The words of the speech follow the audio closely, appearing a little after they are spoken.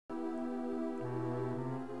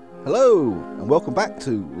Hello, and welcome back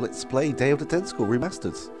to Let's Play Day of the Tentacle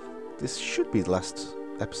Remastered. This should be the last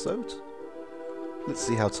episode. Let's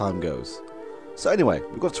see how time goes. So anyway,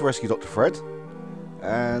 we've got to rescue Dr. Fred,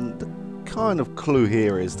 and the kind of clue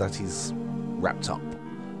here is that he's wrapped up.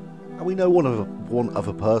 And we know one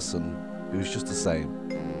other person who's just the same.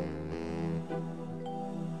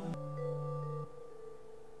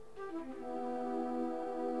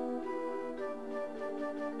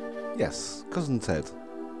 Yes, Cousin Ted.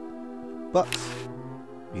 But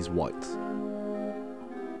he's white.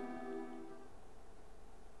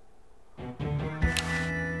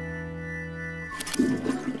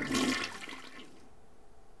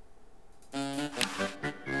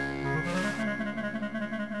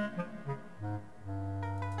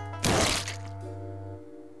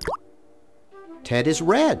 Ted is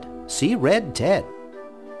red. See, red Ted.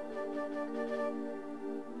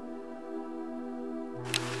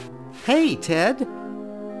 Hey, Ted.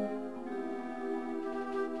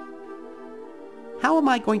 How am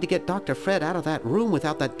I going to get Dr. Fred out of that room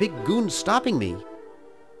without that big goon stopping me?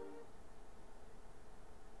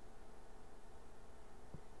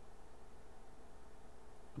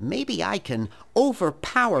 Maybe I can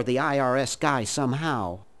overpower the IRS guy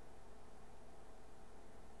somehow.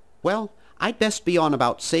 Well, I'd best be on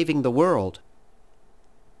about saving the world.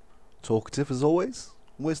 Talkative as always.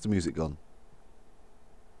 Where's the music gone?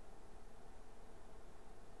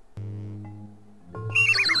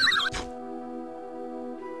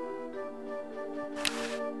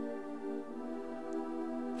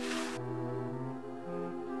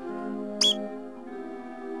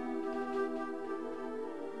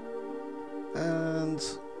 And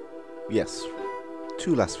yes,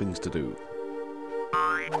 two last things to do.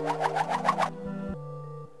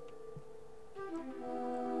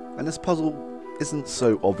 And this puzzle isn't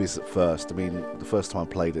so obvious at first. I mean, the first time I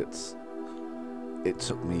played it, it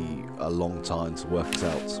took me a long time to work it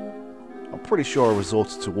out. I'm pretty sure I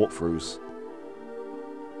resorted to walkthroughs.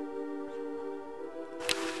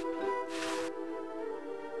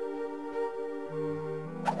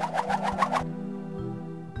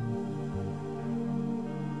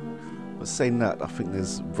 But saying that, I think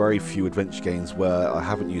there's very few adventure games where I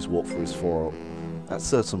haven't used walkthroughs for at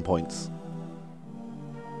certain points.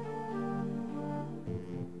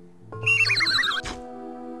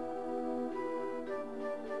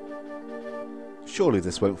 Surely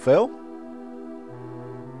this won't fail.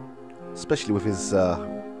 Especially with his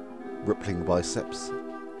rippling biceps.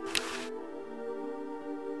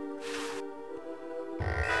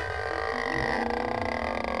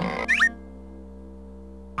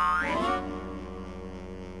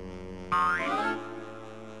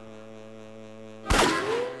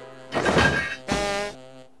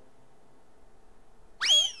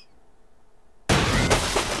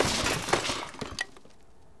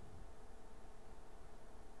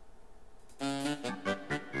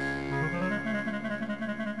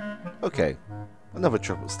 Okay, another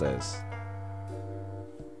trip upstairs.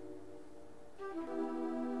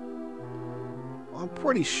 I'm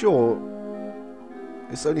pretty sure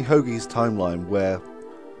it's only Hoagie's timeline where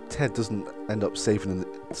Ted doesn't end up saving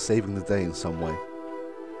the day in some way.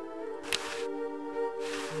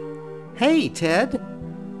 Hey, Ted.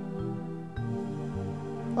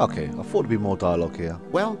 Okay, I thought there'd be more dialogue here.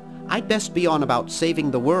 Well, I'd best be on about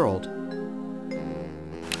saving the world.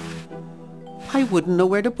 I wouldn't know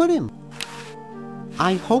where to put him.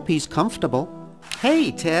 I hope he's comfortable.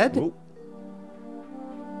 Hey, Ted. Oh.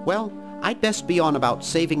 Well, I'd best be on about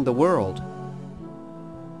saving the world.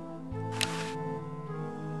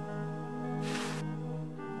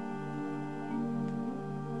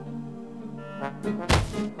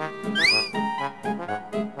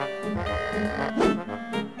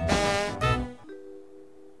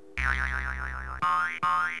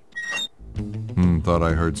 Thought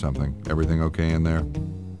I heard something. Everything okay in there?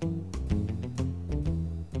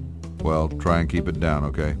 Well, try and keep it down,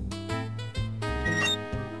 okay?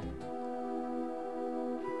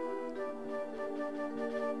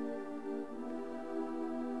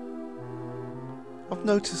 I've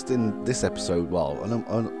noticed in this episode, well, I know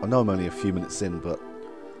I'm only a few minutes in, but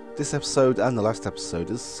this episode and the last episode,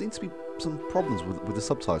 there seems to be some problems with the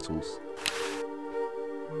subtitles.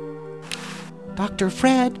 Dr.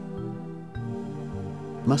 Fred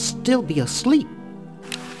must still be asleep.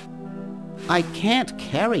 I can't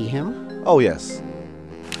carry him. Oh yes.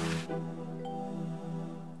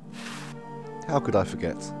 How could I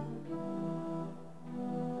forget?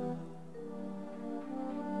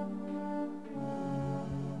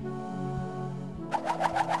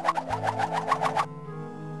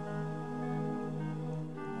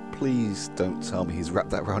 Please don't tell me he's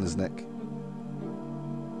wrapped that around his neck.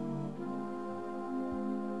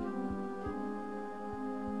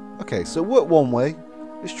 Okay, so work one way.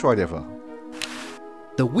 Let's try the other.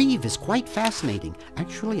 The weave is quite fascinating.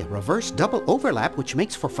 Actually, a reverse double overlap which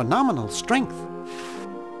makes for phenomenal strength.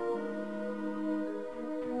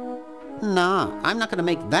 Nah, I'm not going to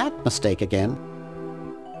make that mistake again.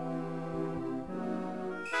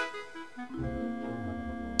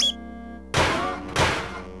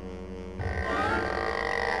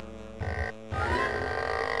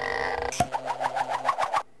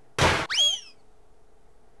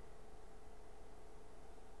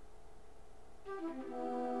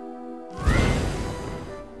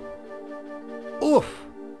 Oof!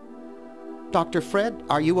 Dr. Fred,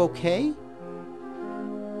 are you okay?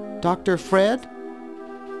 Dr. Fred?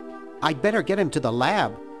 I'd better get him to the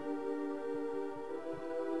lab.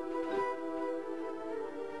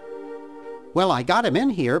 Well, I got him in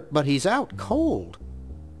here, but he's out cold.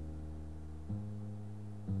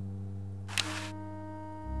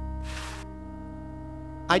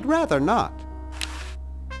 I'd rather not.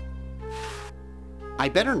 I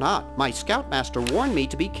better not. My scoutmaster warned me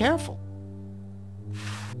to be careful.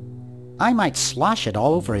 I might slosh it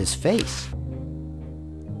all over his face.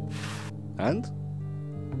 And?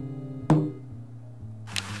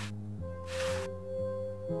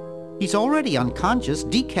 He's already unconscious.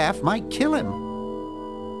 Decaf might kill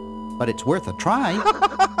him. But it's worth a try.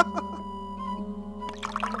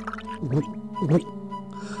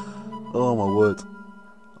 Oh my word.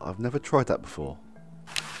 I've never tried that before.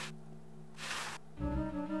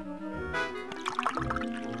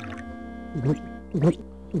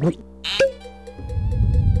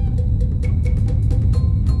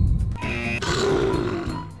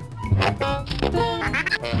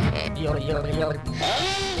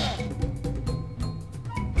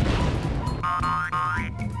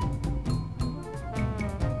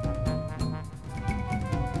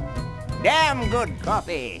 Damn good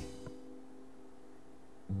coffee.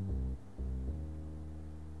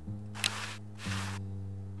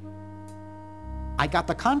 I got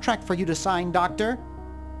the contract for you to sign, Doctor.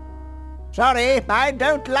 Sorry, I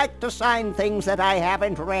don't like to sign things that I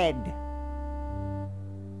haven't read.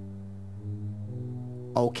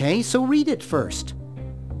 Okay, so read it first.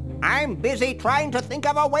 I'm busy trying to think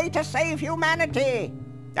of a way to save humanity.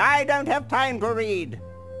 I don't have time to read.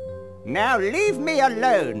 Now leave me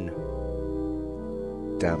alone.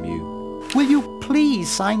 Damn you. Will you please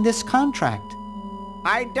sign this contract?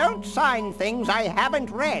 I don't sign things I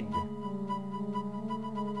haven't read.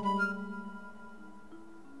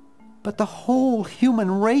 But the whole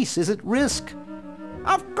human race is at risk.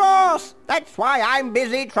 Of course! That's why I'm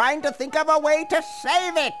busy trying to think of a way to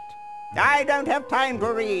save it. I don't have time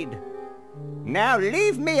to read. Now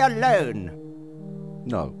leave me alone.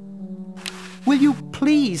 No. Will you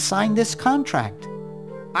please sign this contract?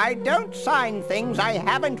 I don't sign things I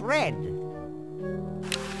haven't read.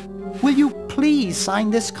 Will you please sign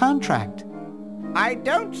this contract? I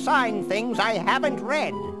don't sign things I haven't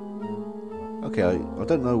read. Okay, I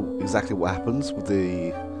don't know exactly what happens with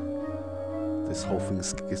this whole thing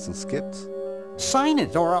getting skipped. Sign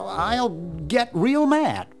it or I'll get real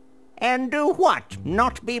mad. And do what?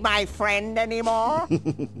 Not be my friend anymore?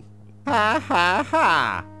 Ha ha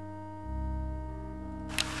ha.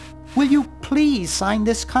 Will you please sign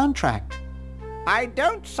this contract? I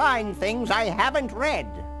don't sign things I haven't read.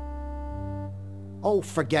 Oh,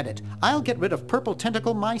 forget it. I'll get rid of Purple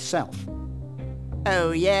Tentacle myself.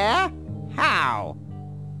 Oh yeah? How?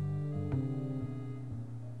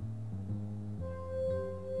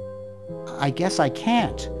 I guess I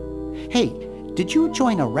can't. Hey, did you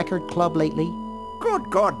join a record club lately? Good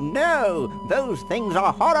God, no! Those things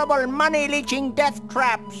are horrible money-leeching death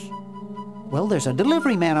traps! Well, there's a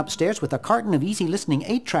delivery man upstairs with a carton of easy-listening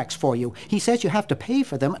 8-tracks for you. He says you have to pay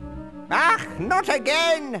for them. Ah, not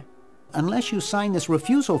again! Unless you sign this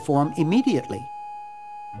refusal form immediately.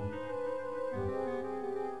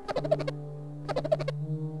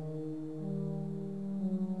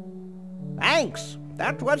 Thanks.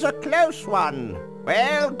 That was a close one.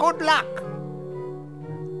 Well, good luck.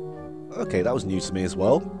 Okay, that was new to me as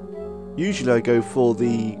well. Usually I go for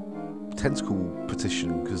the tentacle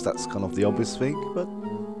petition because that's kind of the obvious thing, but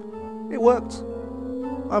it worked.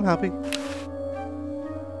 I'm happy.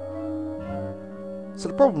 So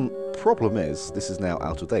the problem is this is now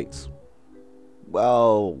out of date.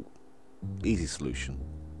 Well, easy solution.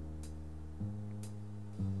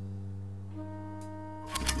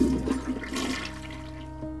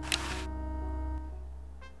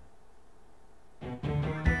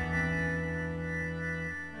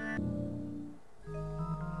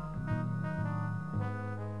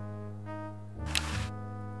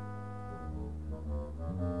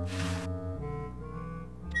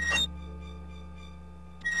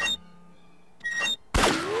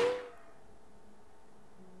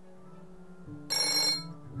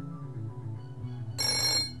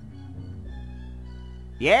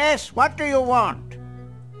 Yes, what do you want?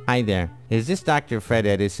 Hi there. Is this Dr. Fred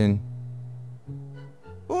Edison?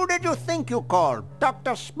 Who did you think you called?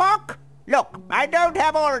 Dr. Spock? Look, I don't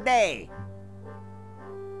have all day.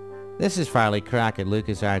 This is Farley Crock at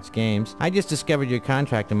LucasArts Games. I just discovered your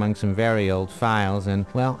contract among some very old files, and,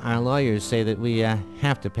 well, our lawyers say that we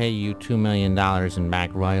have to pay you $2 million in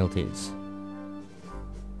back royalties.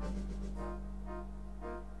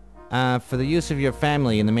 For the use of your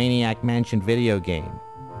family in the Maniac Mansion video game.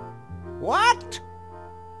 What?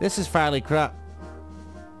 This is Farley Crock.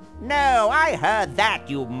 No, I heard that,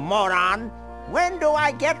 you moron. When do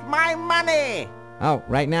I get my money? Oh,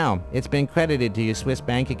 right now. It's been credited to your Swiss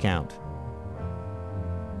bank account.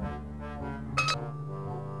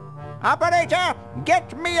 Operator,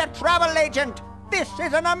 get me a travel agent. This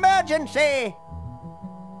is an emergency.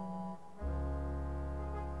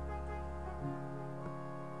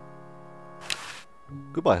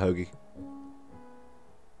 Goodbye, Hoagie.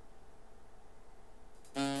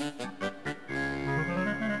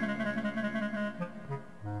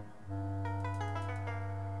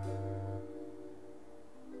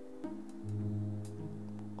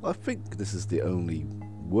 I think this is the only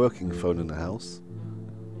working phone in the house.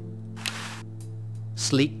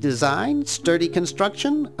 Sleek design, sturdy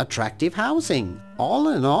construction, attractive housing. All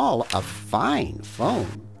in all, a fine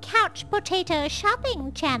phone. Couch Potato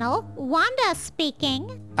Shopping Channel, Wanda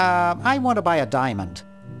speaking. I want to buy a diamond.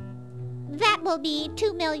 That will be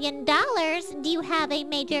 $2 million. Do you have a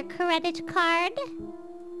major credit card?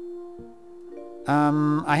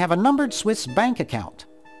 I have a numbered Swiss bank account.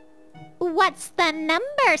 What's the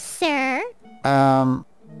number, sir?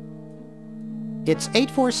 It's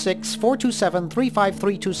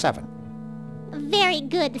 846-427-35327. Very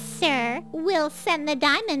good, sir. We'll send the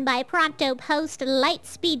diamond by Pronto Post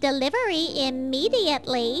Lightspeed delivery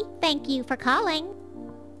immediately. Thank you for calling.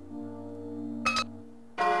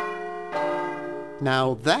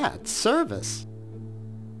 Now that's service.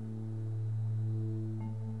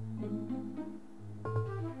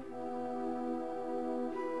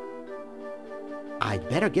 I'd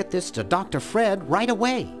better get this to Dr. Fred right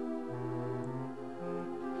away.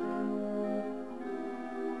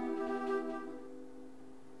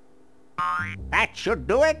 That should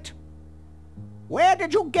do it. Where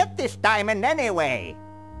did you get this diamond anyway?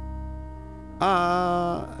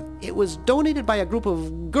 It was donated by a group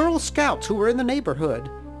of Girl Scouts who were in the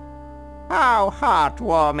neighborhood. How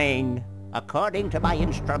heartwarming. According to my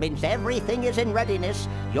instruments, everything is in readiness.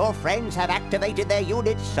 Your friends have activated their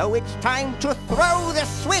units, so it's time to throw the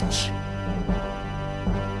switch.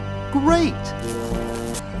 Great!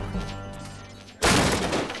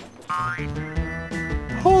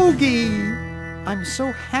 Hoagie! I'm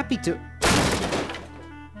so happy to...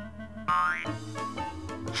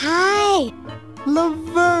 Hi!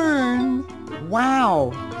 Laverne!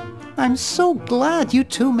 Wow! I'm so glad you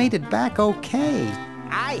two made it back okay.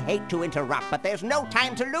 I hate to interrupt, but there's no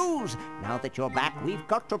time to lose. Now that you're back, we've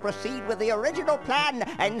got to proceed with the original plan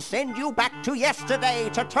and send you back to yesterday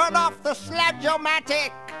to turn off the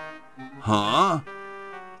Sludge-O-Matic. Huh?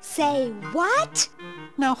 Say what?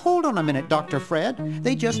 Now hold on a minute, Dr. Fred.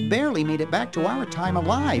 They just barely made it back to our time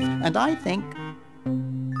alive, and I think...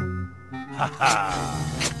 Ha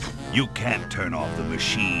ha! You can't turn off the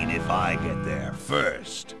machine if I get there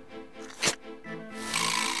first.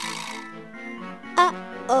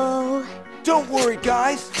 Uh-oh. Don't worry,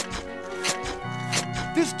 guys.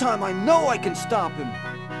 This time I know I can stop him.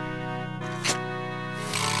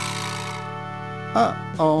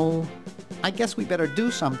 Uh-oh. I guess we better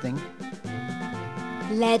do something.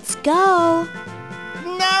 Let's go.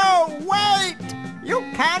 No, wait! You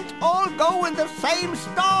can't all go in the same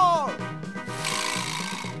stall.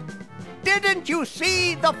 Didn't you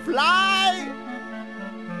see the fly?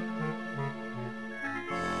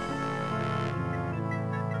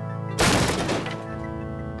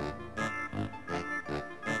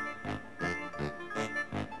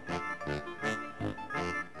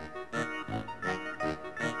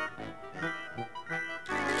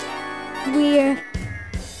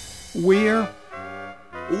 We're...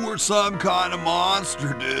 We're some kind of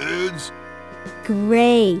monster, dudes.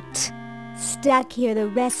 Great. Stuck here the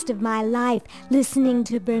rest of my life, listening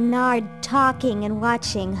to Bernard talking and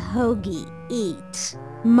watching Hoagie eat.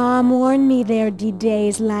 Mom warned me there'd be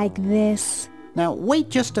days like this. Now, wait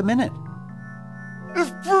just a minute. It's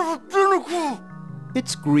Perfect Tentacle!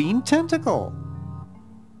 It's Green Tentacle.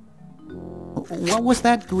 What was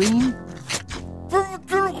that, Green? Perfect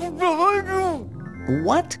Tentacle behind you!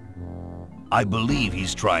 What? I believe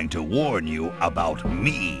he's trying to warn you about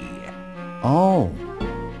me. Oh.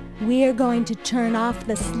 We're going to turn off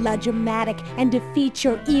the sludge-o-matic and defeat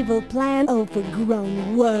your evil plan,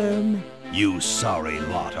 overgrown worm. You sorry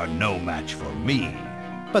lot are no match for me.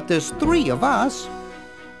 But there's 3 of us.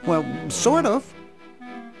 Well, sort of.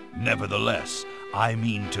 Nevertheless, I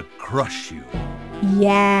mean to crush you.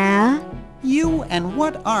 Yeah? You and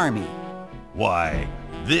what army? Why,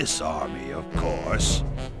 this army, of course.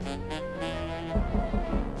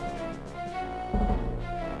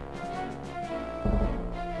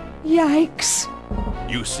 Yikes.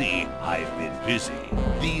 You see, I've been busy.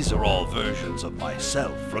 These are all versions of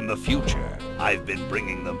myself from the future. I've been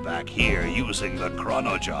bringing them back here using the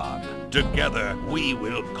Chronojon. Together, we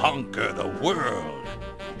will conquer the world.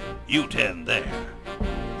 You 10 there.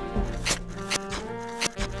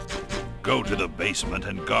 Go to the basement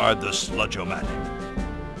and guard the sludge-o-matic.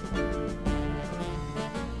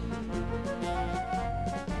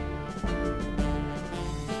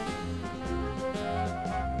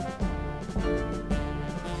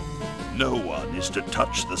 No one is to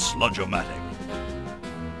touch the sludge-o-matic.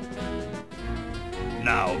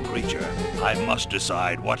 Now, creature, I must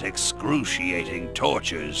decide what excruciating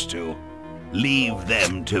tortures to leave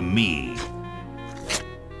them to me.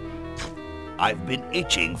 I've been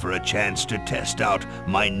itching for a chance to test out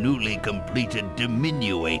my newly completed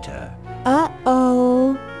diminuator.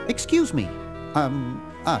 Uh-oh. Excuse me.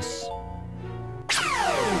 Us.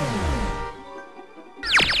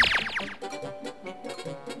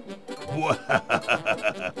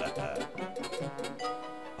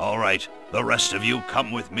 All right, the rest of you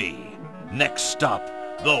come with me. Next stop,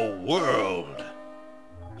 the world.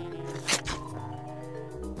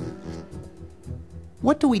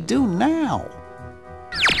 What do we do now?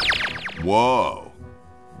 Whoa.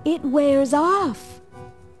 It wears off.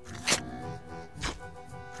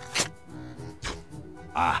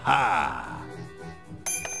 Aha!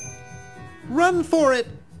 Run for it!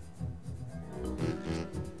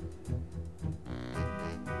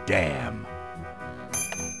 Damn.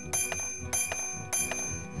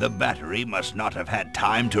 The battery must not have had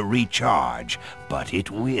time to recharge, but it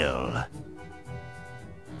will.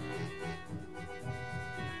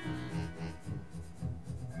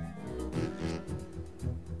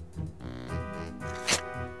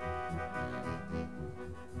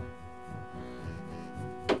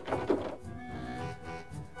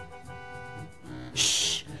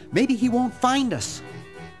 Shh! Maybe he won't find us.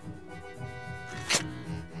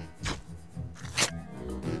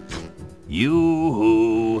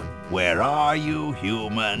 You, where are you,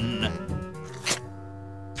 human?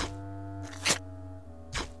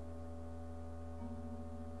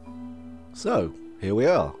 So, here we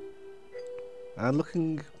are. And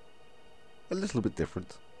looking a little bit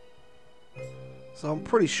different. So I'm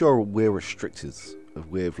pretty sure we're restricted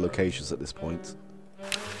with locations at this point.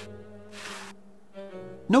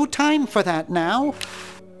 No time for that now.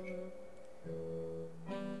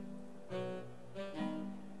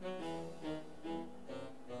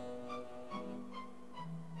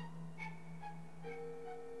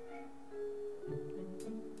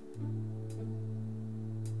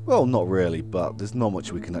 Well, not really, but there's not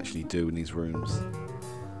much we can actually do in these rooms.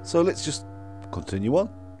 So let's just continue on.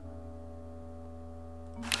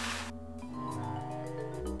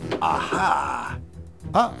 Aha!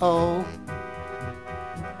 Uh-oh.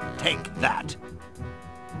 Take that.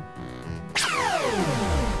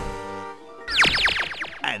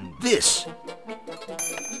 And this.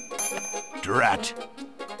 Drat.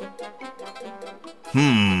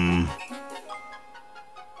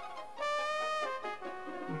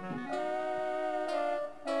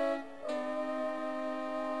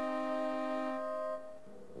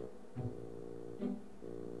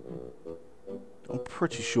 I'm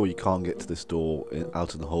pretty sure you can't get to this door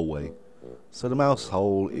out in the hallway, so the mouse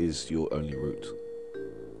hole is your only route.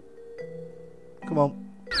 Come on.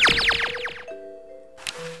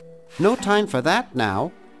 No time for that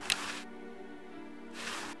now.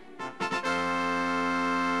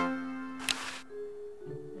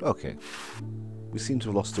 Okay. We seem to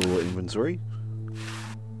have lost all our inventory.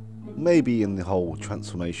 Maybe in the whole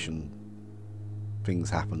transformation things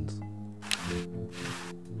happened.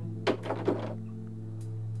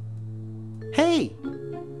 Hey!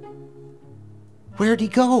 Where'd he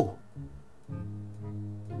go?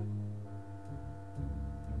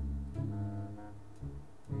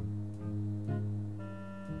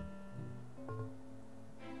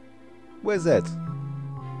 Where's Ed?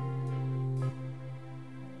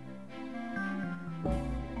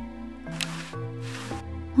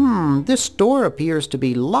 This door appears to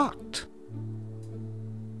be locked.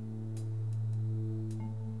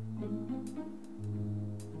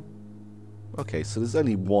 Okay, so there's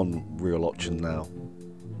only one real option now.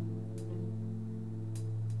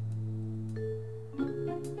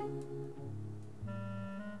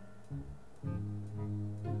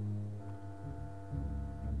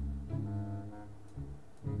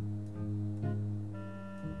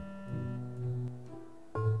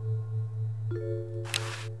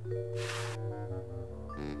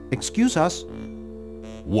 Excuse us.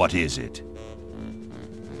 What is it?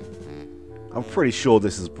 I'm pretty sure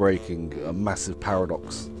this is breaking a massive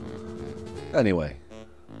paradox. Anyway.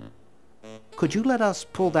 Could you let us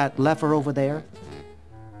pull that lever over there?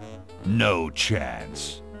 No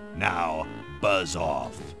chance. Now, buzz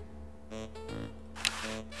off.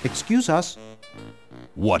 Excuse us.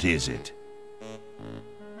 What is it?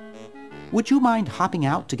 Would you mind hopping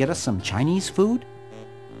out to get us some Chinese food?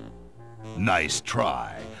 Nice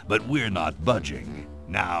try, but we're not budging.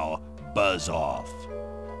 Now, buzz off.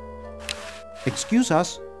 Excuse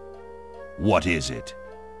us. What is it?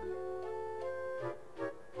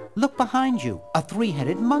 Look behind you, a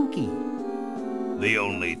three-headed monkey. The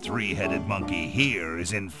only three-headed monkey here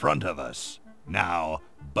is in front of us. Now,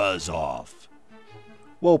 buzz off.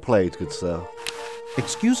 Well played, good sir.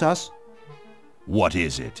 Excuse us. What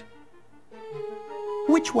is it?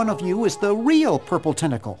 Which one of you is the real Purple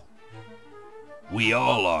Tentacle? We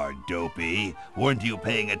all are, Dopey. Weren't you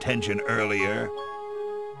paying attention earlier?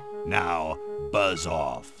 Now, buzz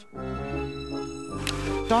off.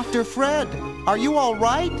 Dr. Fred, are you all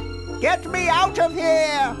right? Get me out of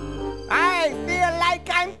here! I feel like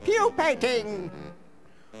I'm pupating!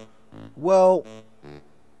 Well,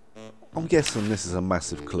 I'm guessing this is a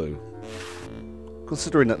massive clue.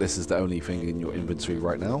 Considering that this is the only thing in your inventory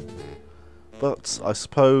right now. But I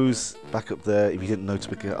suppose back up there, if you didn't know to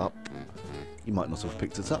pick it up, you might not have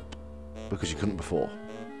picked it up because you couldn't before.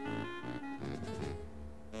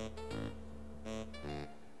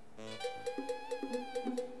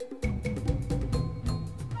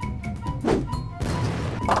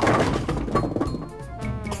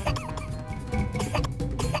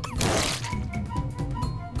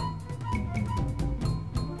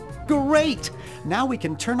 Great! Now we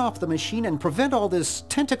can turn off the machine and prevent all this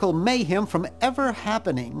tentacle mayhem from ever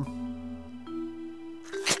happening.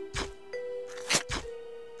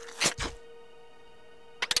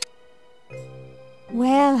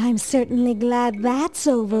 Well, I'm certainly glad that's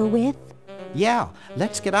over with. Yeah,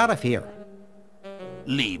 let's get out of here.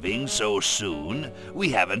 Leaving so soon? We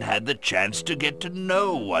haven't had the chance to get to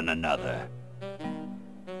know one another.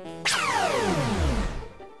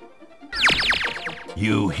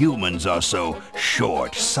 You humans are so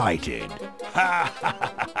short-sighted. Ha ha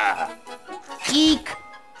ha ha! Eek!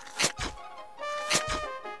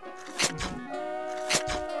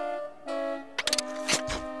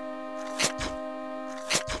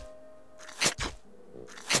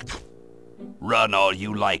 Run all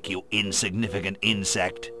you like, you insignificant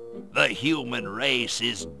insect. The human race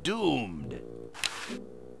is doomed.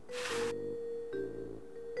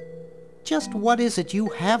 Just what is it you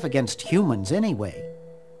have against humans, anyway?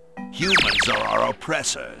 Humans are our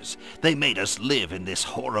oppressors. They made us live in this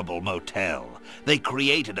horrible motel. They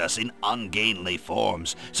created us in ungainly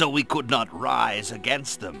forms, so we could not rise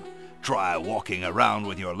against them. Try walking around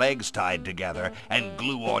with your legs tied together and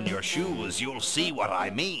glue on your shoes. You'll see what I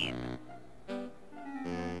mean.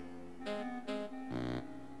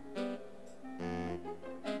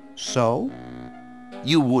 So?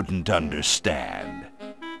 You wouldn't understand.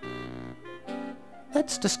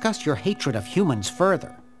 Let's discuss your hatred of humans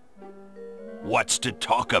further. What's to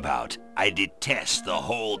talk about? I detest the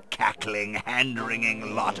whole cackling,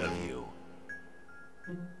 hand-wringing lot of you.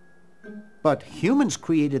 But humans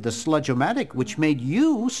created the Sludge-O-Matic, which made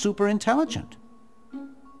you super intelligent.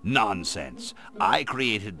 Nonsense. I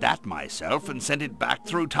created that myself and sent it back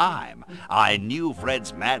through time. I knew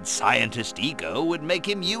Fred's mad scientist ego would make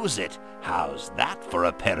him use it. How's that for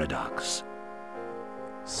a paradox?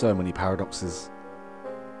 So many paradoxes.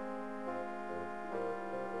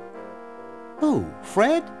 Oh,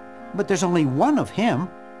 Fred? But there's only one of him.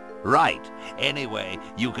 Right. Anyway,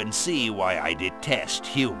 you can see why I detest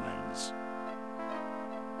humans.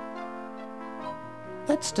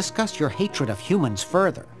 Let's discuss your hatred of humans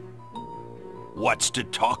further. What's to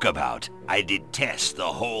talk about? I detest the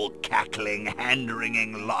whole cackling,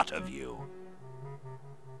 hand-wringing lot of you.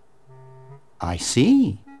 I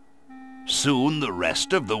see. Soon the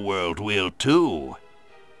rest of the world will too.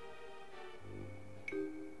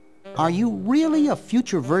 Are you really a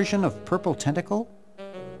future version of Purple Tentacle?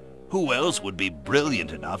 Who else would be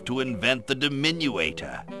brilliant enough to invent the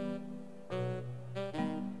diminuator?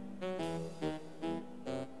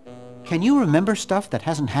 Can you remember stuff that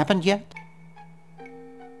hasn't happened yet?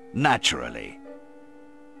 Naturally.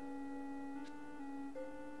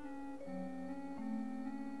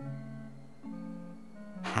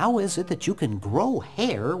 How is it that you can grow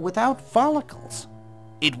hair without follicles?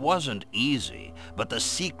 It wasn't easy, but the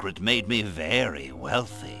secret made me very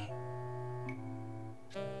wealthy.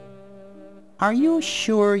 Are you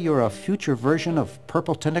sure you're a future version of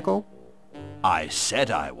Purple Tentacle? I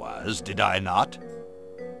said I was, did I not?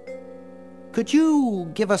 Could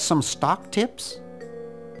you give us some stock tips?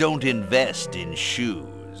 Don't invest in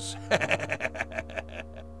shoes.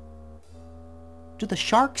 Do the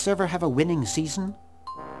Sharks ever have a winning season?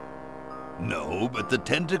 No, but the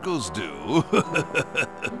tentacles do.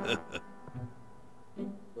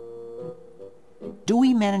 Do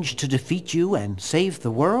we manage to defeat you and save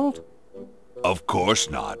the world? Of course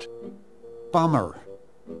not. Bummer.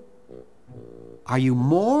 Are you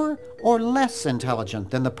more or less intelligent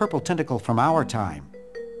than the purple tentacle from our time?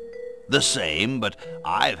 The same, but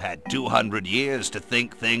I've had 200 years to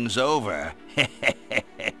think things over.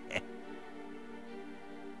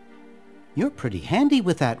 You're pretty handy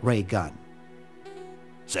with that ray gun.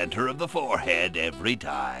 Center of the forehead every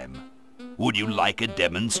time. Would you like a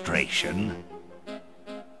demonstration?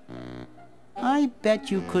 I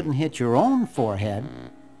bet you couldn't hit your own forehead.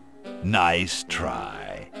 Nice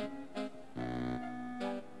try.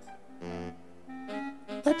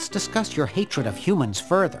 Let's discuss your hatred of humans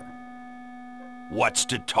further. What's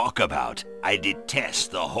to talk about? I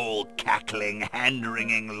detest the whole cackling,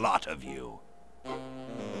 hand-wringing lot of you.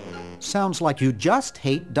 Sounds like you just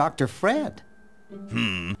hate Dr. Fred.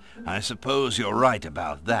 I suppose you're right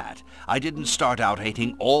about that. I didn't start out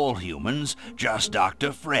hating all humans, just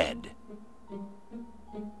Dr. Fred.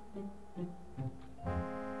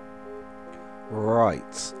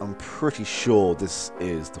 Right, I'm pretty sure this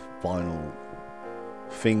is the final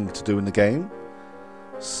thing to do in the game.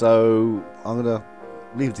 So I'm going to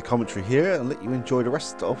leave the commentary here and let you enjoy the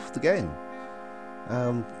rest of the game.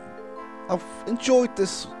 I've enjoyed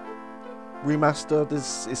this remaster.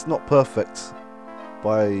 It's not perfect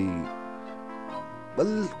by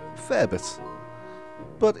a fair bit,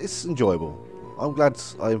 but it's enjoyable. I'm glad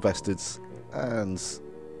I invested, and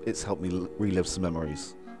it's helped me relive some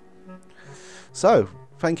memories. So,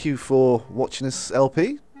 thank you for watching this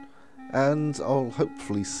LP, and I'll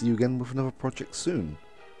hopefully see you again with another project soon.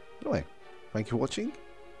 Anyway, thank you for watching,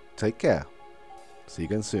 take care, see you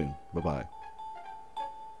again soon, bye bye.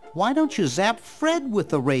 Why don't you zap Fred with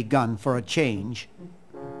the ray gun for a change?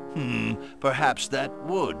 Perhaps that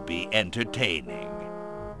would be entertaining.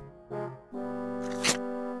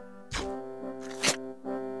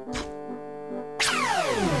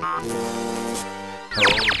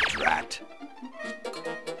 Oh, drat.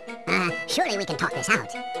 Surely we can talk this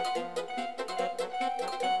out.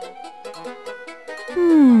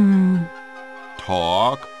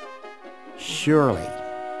 Talk? Surely.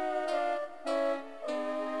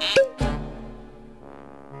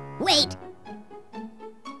 Wait!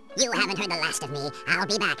 You haven't heard the last of me. I'll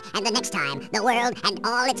be back, and the next time, the world and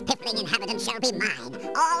all its piffling inhabitants shall be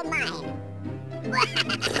mine. All mine.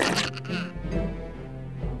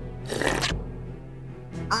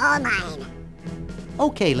 All mine.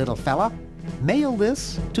 Okay, little fella. Mail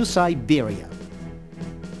this to Siberia.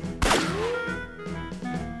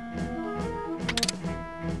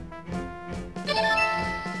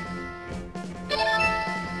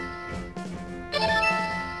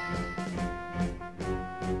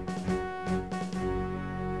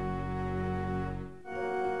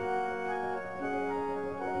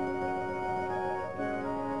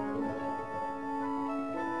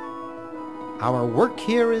 Our work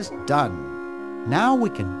here is done. Now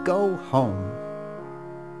we can go home.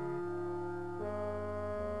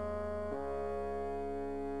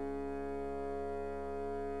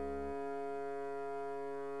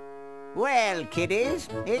 Well, kiddies,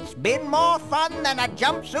 it's been more fun than a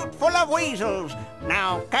jumpsuit full of weasels.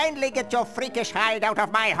 Now, kindly get your freakish hide out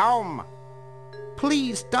of my home.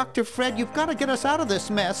 Please, Dr. Fred, you've got to get us out of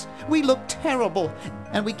this mess. We look terrible,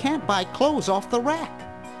 and we can't buy clothes off the rack.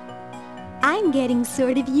 I'm getting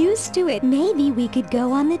sort of used to it. Maybe we could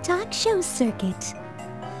go on the talk show circuit.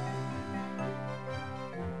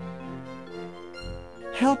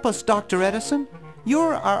 Help us, Dr. Edison.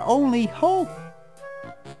 You're our only hope.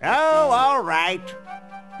 Oh, all right.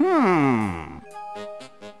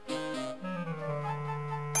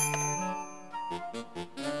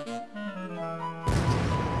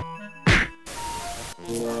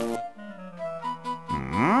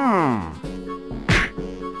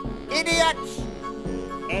 Idiots!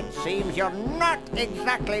 It seems you're not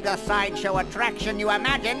exactly the sideshow attraction you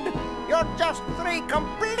imagined. You're just three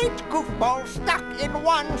complete goofballs stuck in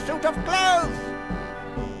one suit of clothes.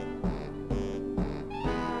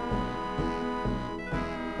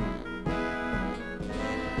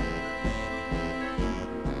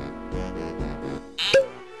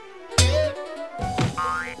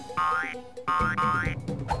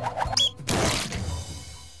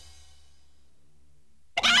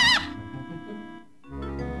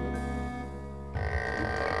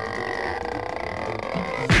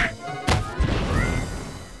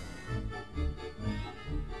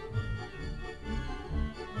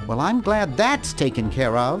 Well, I'm glad that's taken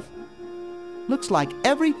care of. Looks like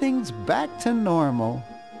everything's back to normal.